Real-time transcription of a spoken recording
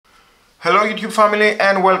Hello YouTube family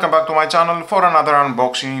and welcome back to my channel for another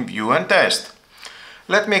unboxing, review and test.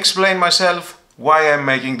 Let me explain myself why I'm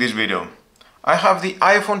making this video. I have the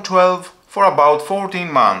iPhone 12 for about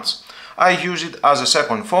 14 months. I use it as a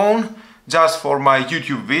second phone, just for my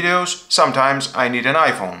YouTube videos. Sometimes I need an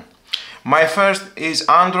iPhone. My first is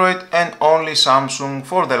Android and only Samsung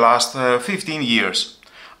for the last 15 years.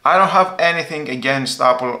 I don't have anything against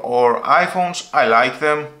Apple or iPhones, I like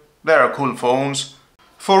them, they are cool phones.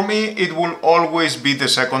 For me, it will always be the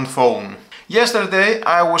second phone. Yesterday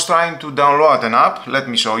I was trying to download an app, let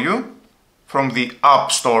me show you. From the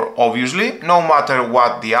App Store, obviously, no matter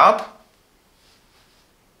what the app.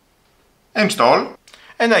 Install.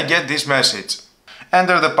 And I get this message.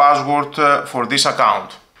 Enter the password for this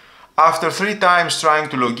account. After 3 times trying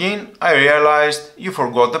to log in, I realized you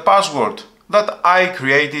forgot the password that I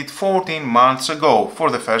created 14 months ago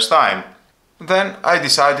for the first time. Then I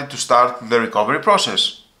decided to start the recovery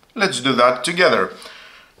process. Let's do that together.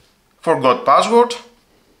 Forgot password.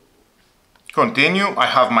 Continue. I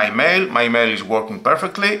have my mail is working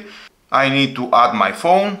perfectly. I need to add my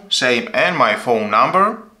phone, same, and my phone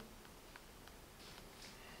number.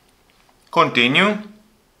 Continue.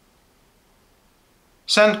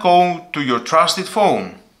 Send code to your trusted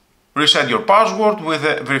phone. Reset your password with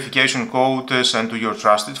a verification code sent to your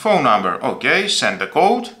trusted phone number. Okay, send the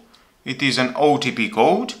code. It is an OTP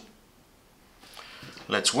code.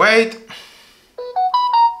 Let's wait.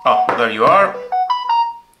 Oh, there you are.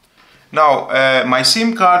 Now, my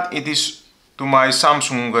SIM card, it is to my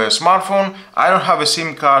Samsung smartphone. I don't have a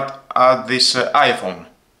SIM card at this iPhone.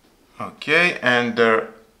 Okay,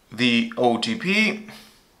 enter the OTP.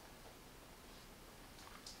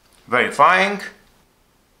 Verifying.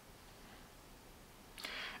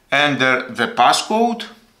 Enter the passcode.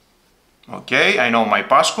 Okay, I know my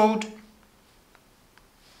passcode.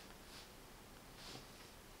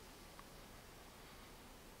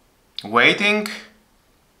 Waiting.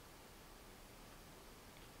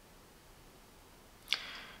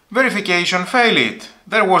 Verification failed.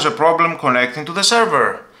 There was a problem connecting to the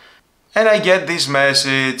server. And I get this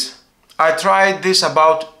message. I tried this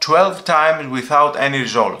about 12 times without any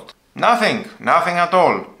result. Nothing at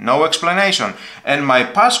all, no explanation. And my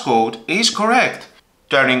passcode is correct.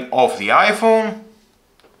 Turning off the iPhone,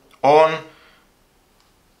 on,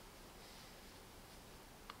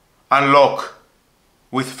 unlock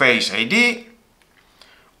with Face ID,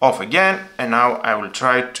 off again, and now I will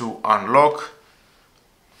try to unlock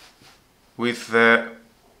with the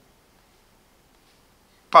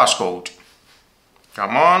passcode.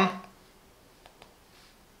 Come on.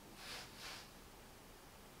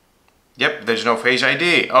 Yep, there's no Face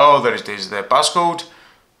ID. Oh, there it is, the passcode.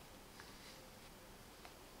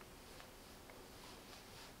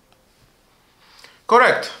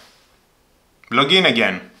 Correct. Log in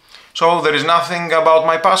again. So there is nothing about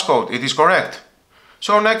my passcode, it is correct.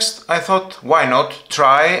 So next I thought, why not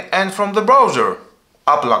try and from the browser.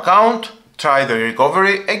 Apple account, try the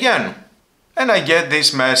recovery again. And I get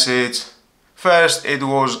this message. First it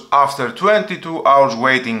was after 22 hours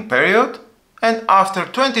waiting period, and after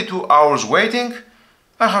 22 hours waiting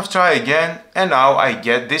I have tried again, and now I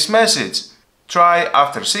get this message. Try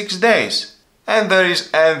after 6 days. And there is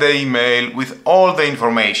the email with all the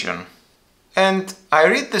information. And I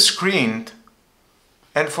read the screen,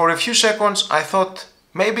 and for a few seconds I thought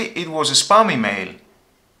maybe it was a spam email.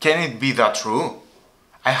 Can it be that true?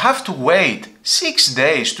 I have to wait 6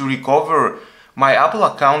 days to recover my Apple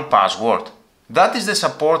account password. That is the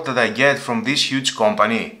support that I get from this huge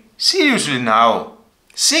company. Seriously now?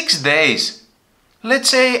 6 days? Let's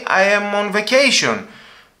say I am on vacation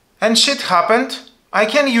and shit happened. I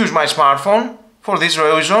can use my smartphone for this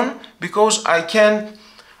reason because I can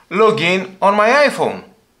log in on my iPhone.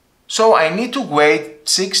 So I need to wait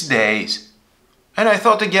 6 days. And I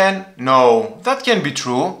thought again, no, that can't be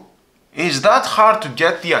true. Is that hard to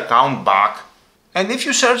get the account back? And if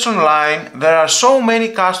you search online, there are so many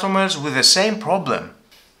customers with the same problem.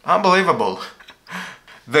 Unbelievable.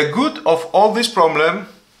 The good of all this problem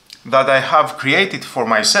that I have created for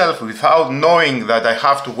myself without knowing that I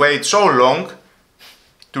have to wait so long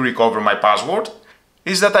to recover my password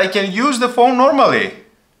is that I can use the phone normally.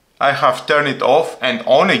 I have turned it off and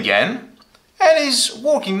on again and is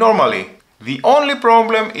working normally. The only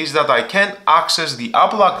problem is that I can't access the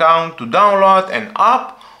Apple account to download an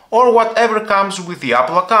app or whatever comes with the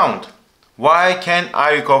Apple account. Why can't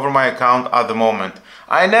I recover my account at the moment?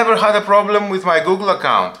 I never had a problem with my Google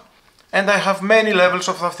account, and I have many levels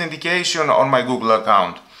of authentication on my Google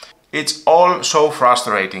account. It's all so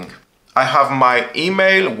frustrating. I have my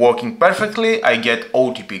email working perfectly, I get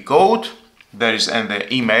OTP code, there is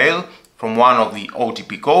the email from one of the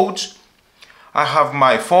OTP codes, I have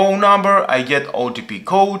my phone number, I get OTP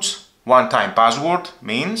codes, one-time password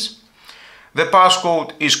means. The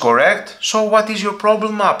passcode is correct, so what is your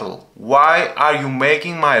problem, Apple? Why are you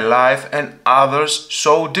making my life and others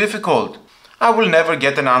so difficult? I will never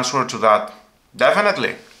get an answer to that.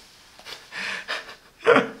 Definitely.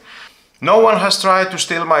 No one has tried to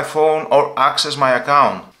steal my phone or access my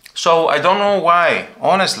account. So I don't know why,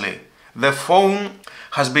 honestly. The phone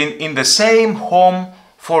has been in the same home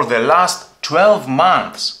for the last 12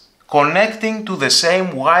 months, connecting to the same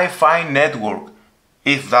Wi-Fi network.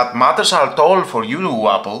 If that matters at all for you,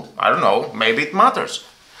 Apple, I don't know, maybe it matters.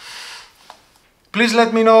 Please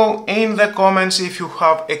let me know in the comments if you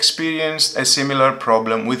have experienced a similar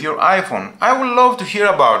problem with your iPhone. I would love to hear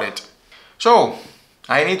about it. So,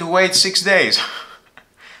 I need to wait 6 days.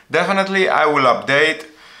 Definitely I will update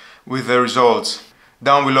with the results.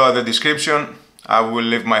 Down below in the description, I will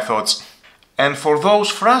leave my thoughts. And for those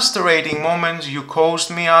frustrating moments you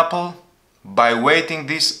caused me, Apple, by waiting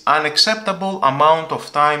this unacceptable amount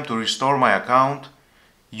of time to restore my account,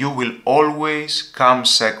 you will always come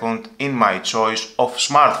second in my choice of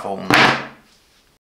smartphone.